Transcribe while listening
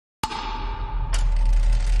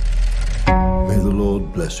the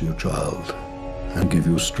Lord bless you, child, and give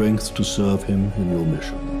you strength to serve him in your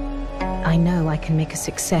mission. I know I can make a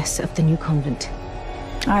success of the new convent.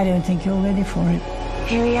 I don't think you're ready for it.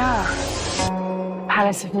 Here we are.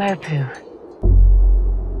 Palace of Mopu.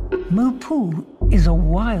 Mopu is a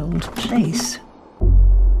wild place.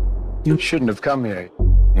 You shouldn't have come here.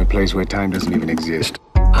 A place where time doesn't even exist.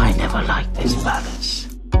 I never liked this palace.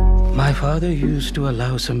 My father used to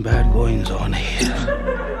allow some bad goings on here.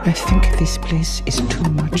 I think this place is too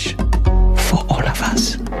much for all of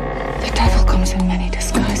us. The devil comes in many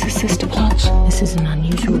disguises, Sister Blanche. This is an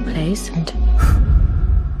unusual place, and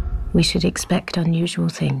we should expect unusual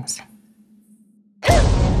things. Our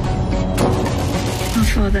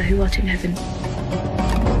Father who art in heaven,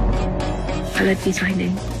 hallowed be thy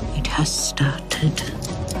name. It has started.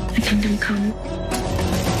 Thy kingdom come,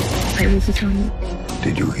 thy will be done.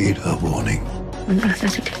 Did you heed her warning? On earth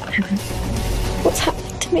as it is in heaven. What's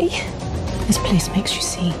happening to me? This place makes you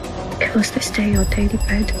see. Give us this day our daily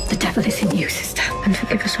bread. The devil is in you, sister. And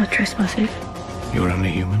forgive us our trespasses. You're only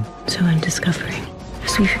human. So I'm discovering.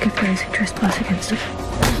 As we forgive those who trespass against us.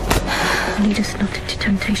 Lead us not into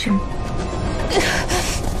temptation,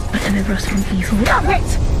 but deliver us from evil. Stop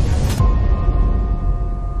it!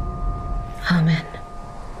 Amen.